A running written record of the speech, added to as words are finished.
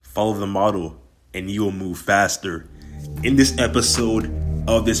follow the model, and you will move faster. In this episode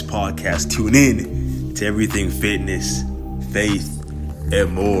of this podcast, tune in to everything fitness, faith,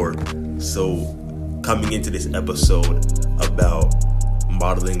 and more. So, coming into this episode about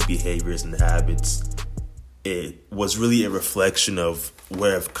modeling behaviors and habits, it was really a reflection of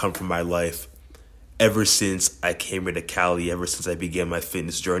where I've come from my life ever since I came here to Cali, ever since I began my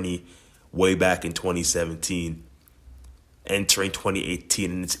fitness journey way back in 2017, entering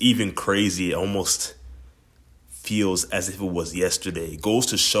 2018. And it's even crazy. It almost feels as if it was yesterday. It goes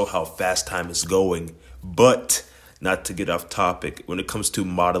to show how fast time is going. But not to get off topic, when it comes to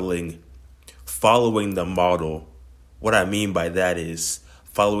modeling, following the model, what I mean by that is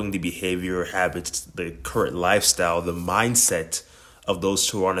following the behavior, habits, the current lifestyle, the mindset of those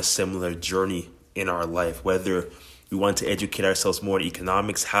who are on a similar journey in our life. Whether we want to educate ourselves more in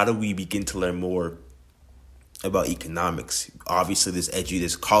economics, how do we begin to learn more about economics? Obviously,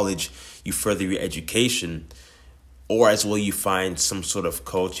 this college, you further your education, or as well you find some sort of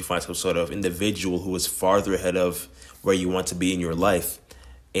coach, you find some sort of individual who is farther ahead of where you want to be in your life,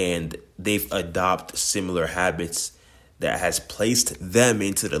 and they've adopted similar habits that has placed them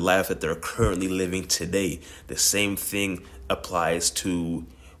into the life that they're currently living today. The same thing applies to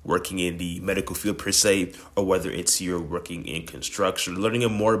working in the medical field per se, or whether it's you're working in construction, learning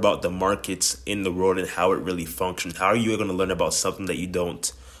more about the markets in the world and how it really functions. How are you going to learn about something that you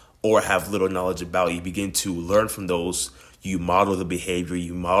don't or have little knowledge about? You begin to learn from those. You model the behavior,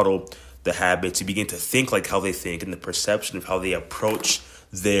 you model the habits, you begin to think like how they think and the perception of how they approach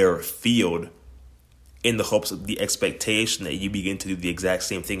their field, in the hopes of the expectation that you begin to do the exact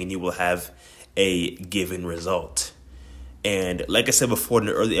same thing and you will have a given result. And like I said before in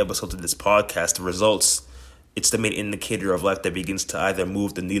the early episodes of this podcast, the results, it's the main indicator of life that begins to either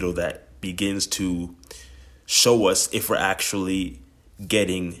move the needle, that begins to show us if we're actually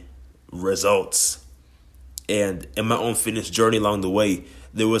getting results. And in my own fitness journey along the way,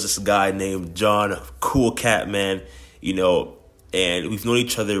 there was this guy named John, cool cat, man, and we've known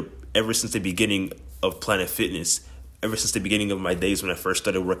each other ever since the beginning of Planet Fitness, ever since the beginning of my days when I first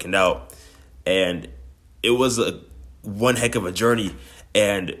started working out. And it was one heck of a journey.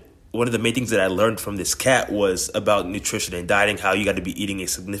 And one of the main things that I learned from this cat was about nutrition and dieting, how you got to be eating a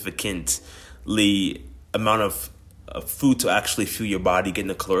significantly amount of food to actually fuel your body, getting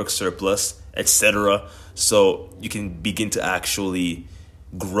a caloric surplus, etc. So you can begin to actually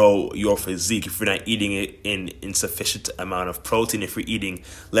grow your physique. If you're not eating it in insufficient amount of protein, if you're eating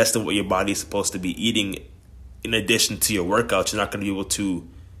less than what your body is supposed to be eating, in addition to your workouts, you're not going to be able to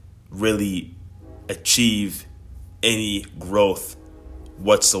really achieve any growth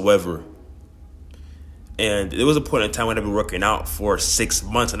whatsoever. And there was a point in time when I've been working out for 6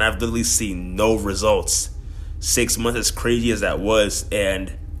 months and I've literally seen no results. 6 months, as crazy as that was,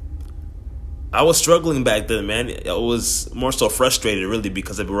 and I was struggling back then, man. I was more so frustrated, really,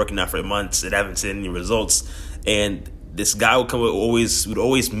 because I've been working out for months and haven't seen any results. And this guy would we'd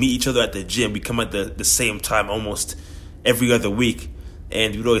always meet each other at the gym. We'd come at the same time almost every other week,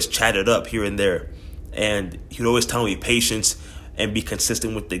 and we'd always chat it up here and there. And he'd always tell me patience and be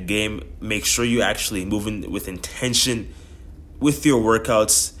consistent with the game. Make sure you're actually moving with intention with your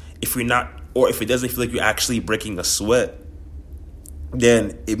workouts. If you're not, or if it doesn't feel like you're actually breaking a sweat,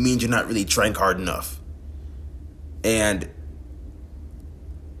 then it means you're not really trying hard enough. And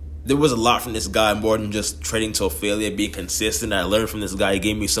there was a lot from this guy, more than just training till failure, being consistent. I learned from this guy. He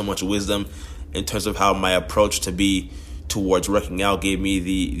gave me so much wisdom in terms of how my approach to be towards working out, gave me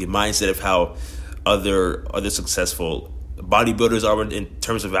the mindset of how other successful bodybuilders are in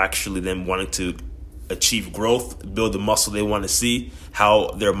terms of actually them wanting to achieve growth, build the muscle they want to see,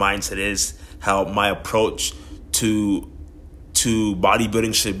 how their mindset is, how my approach to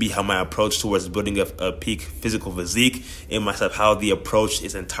bodybuilding should be, how my approach towards building a peak physical physique in myself, how the approach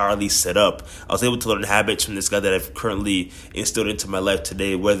is entirely set up. I was able to learn habits from this guy that I've currently instilled into my life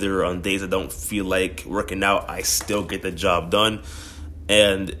today. Whether on days I don't feel like working out, I still get the job done.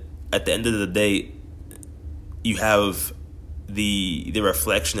 And at the end of the day, you have the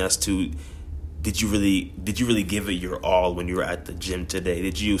reflection as to, did you really give it your all when you were at the gym today?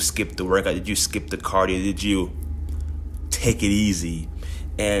 Did you skip the workout? Did you skip the cardio? Did you take it easy?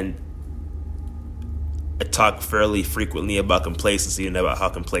 And I talk fairly frequently about complacency and about how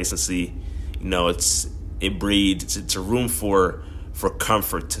complacency, it breeds. It's a room for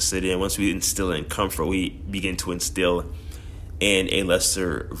comfort to sit in. Once we instill in comfort, we begin to instill in a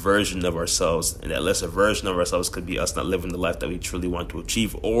lesser version of ourselves. And that lesser version of ourselves could be us not living the life that we truly want to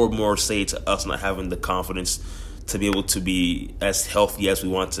achieve, or more say to us not having the confidence to be able to be as healthy as we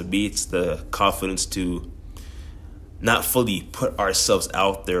want to be. It's the confidence to not fully put ourselves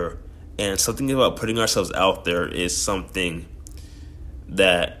out there. And something about putting ourselves out there is something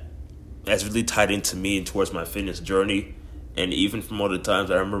that has really tied into me and towards my fitness journey. And even from all the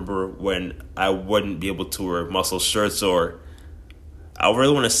times I remember when I wouldn't be able to wear muscle shirts, or I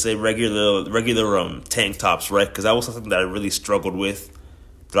really want to say regular tank tops, right? Because that was something that I really struggled with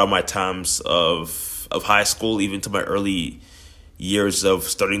throughout my times of high school, even to my early years of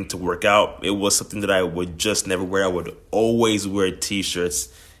starting to work out. It was something that I would just never wear. I would always wear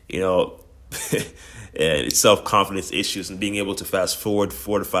t-shirts, and self-confidence issues, and being able to fast forward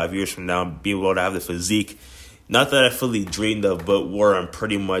 4 to 5 years from now and be able to have the physique, not that I fully dreamed of, but where I'm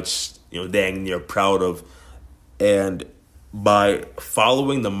pretty much, dang near proud of. And by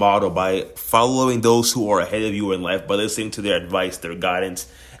following the model, by following those who are ahead of you in life, by listening to their advice, their guidance,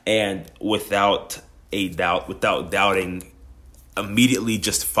 and without doubting, immediately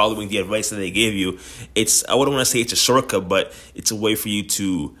just following the advice that they gave you, I wouldn't want to say it's a shortcut, but it's a way for you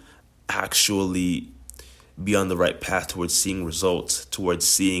to actually be on the right path towards seeing results,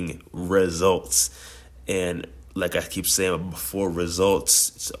 And like I keep saying before,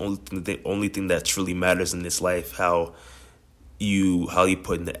 results, it's the only thing that truly matters in this life, how you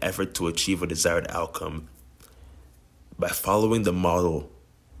put in the effort to achieve a desired outcome. By following the model,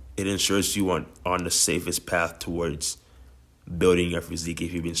 it ensures you on the safest path towards building your physique.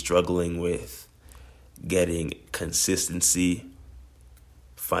 If you've been struggling with getting consistency,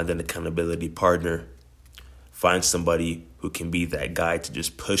 find an accountability partner. Find somebody who can be that guy to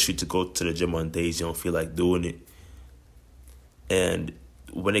just push you to go to the gym on days you don't feel like doing it. And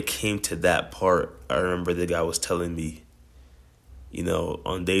when it came to that part, I remember the guy was telling me,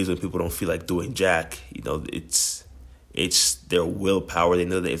 on days when people don't feel like doing jack, it's their willpower. They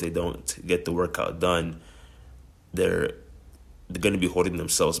know that if they don't get the workout done, they're going to be holding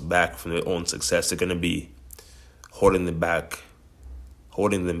themselves back from their own success. They're going to be holding them back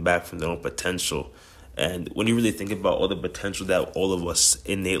from their own potential. And when you really think about all the potential that all of us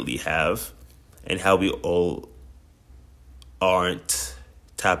innately have, and how we all aren't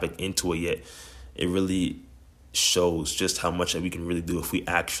tapping into it yet, it really shows just how much that we can really do if we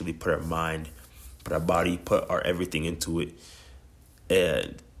actually put our mind, put our body, put our everything into it.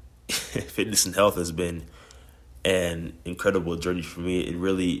 And fitness and health has been an incredible journey for me. It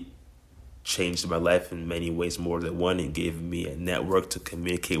really changed my life in many ways, more than one. It gave me a network to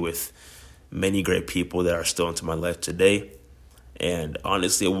communicate with many great people that are still into my life today. And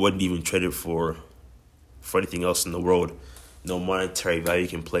honestly, I wouldn't even trade it for anything else in the world. No monetary value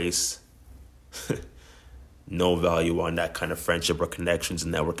can place no value on that kind of friendship or connections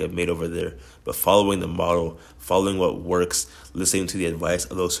and network I've made over there. But following the model, following what works, listening to the advice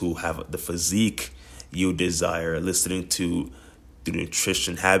of those who have the physique you desire, listening to the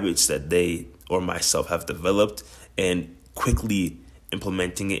nutrition habits that they or myself have developed, and quickly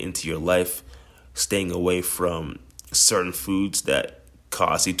implementing it into your life, staying away from certain foods that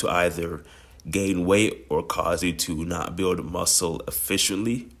cause you to either gain weight or cause you to not build muscle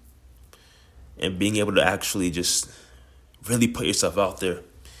efficiently, and being able to actually just really put yourself out there.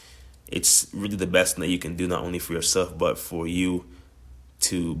 It's really the best thing that you can do, not only for yourself, but for you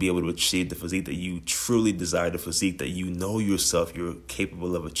to be able to achieve the physique that you truly desire, the physique that you know yourself you're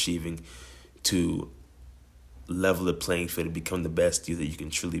capable of achieving, to level the playing field and become the best you that you can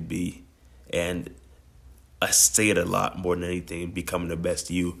truly be. And I say it a lot more than anything, becoming the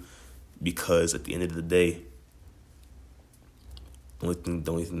best you, because at the end of the day, the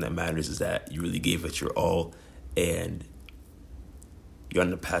only thing that matters is that you really gave it your all, and you're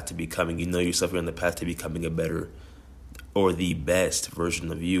on the path to becoming, yourself, you're on the path to becoming a better or the best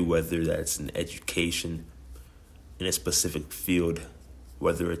version of you, whether that's in education, in a specific field,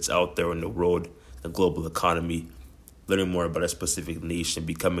 whether it's out there in the world, the global economy, learning more about a specific niche and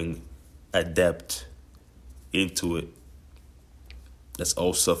becoming adept into it. That's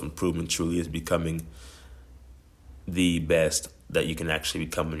all self-improvement truly is, becoming the best that you can actually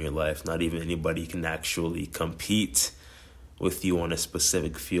become in your life. Not even anybody can actually compete with you on a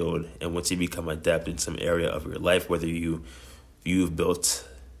specific field. And once you become adept in some area of your life, whether you've built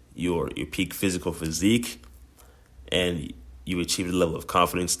your peak physical physique and you achieve a level of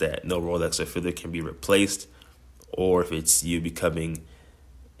confidence that no Rolex or Fiddler can be replaced, or if it's you becoming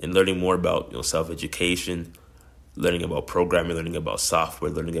and learning more about self-education, learning about programming, learning about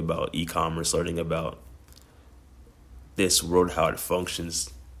software, learning about e-commerce, learning about this world, how it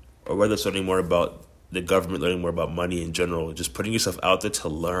functions, or whether it's learning more about the government, learning more about money in general, just putting yourself out there to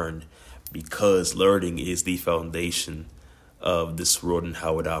learn, because learning is the foundation of this world and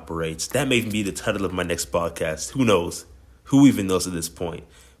how it operates. That may even be the title of my next podcast. Who knows? Who even knows at this point?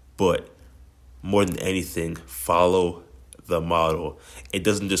 But more than anything, follow the model. It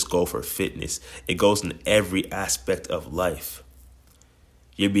doesn't just go for fitness. It goes in every aspect of life.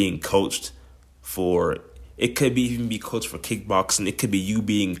 You're being coached for, it could be even be coached for kickboxing. It could be you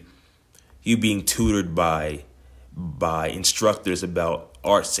being tutored by instructors about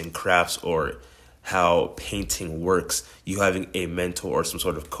arts and crafts or how painting works. You having a mentor or some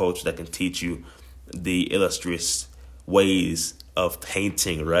sort of coach that can teach you the illustrious ways of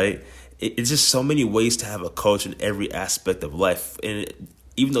painting, right? It's just so many ways to have a coach in every aspect of life. And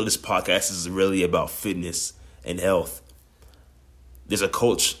even though this podcast is really about fitness and health, there's a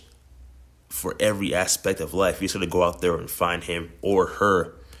coach for every aspect of life. You just got to go out there and find him or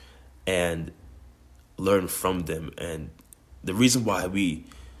her and learn from them. And the reason why this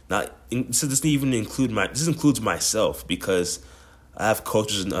includes myself, because I have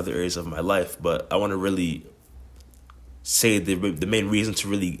coaches in other areas of my life, but I want to really say the main reason to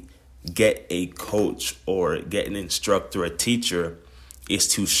really get a coach or get an instructor, a teacher, is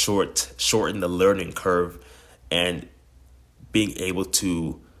to shorten the learning curve and being able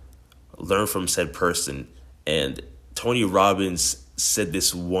to learn from said person. And Tony Robbins said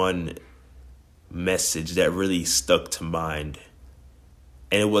this one message that really stuck to mind,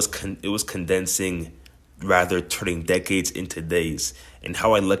 and it was condensing, rather turning decades into days. And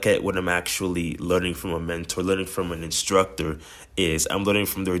how I look at when I'm actually learning from a mentor, learning from an instructor, is I'm learning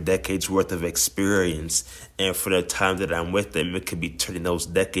from their decades worth of experience, and for the time that I'm with them, it could be turning those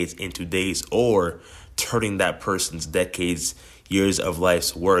decades into days, or turning that person's decades, years of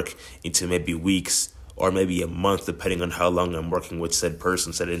life's work into maybe weeks or maybe a month, depending on how long I'm working with said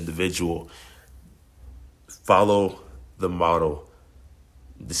person, said individual. Follow the model.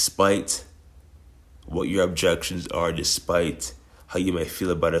 Despite what your objections are, despite how you may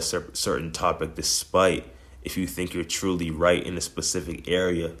feel about a certain topic, despite if you think you're truly right in a specific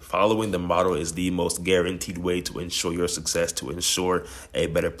area, following the model is the most guaranteed way to ensure your success, to ensure a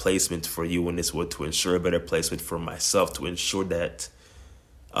better placement for you in this world, to ensure a better placement for myself, to ensure that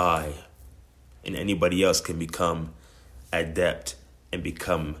I and anybody else can become adept and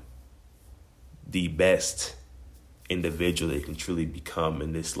become the best individual they can truly become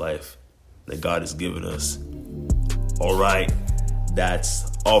in this life that God has given us. All right,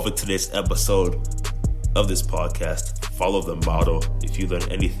 that's all for today's episode of this podcast. Follow the model. If you learn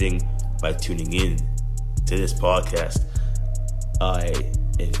anything by tuning in to this podcast, I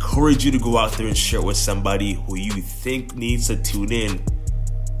encourage you to go out there and share it with somebody who you think needs to tune in,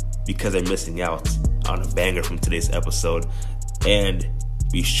 because they're missing out on a banger from today's episode. And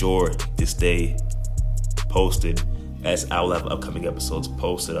be sure to stay posted, as I will have upcoming episodes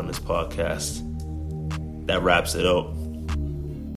posted on this podcast. That wraps it up.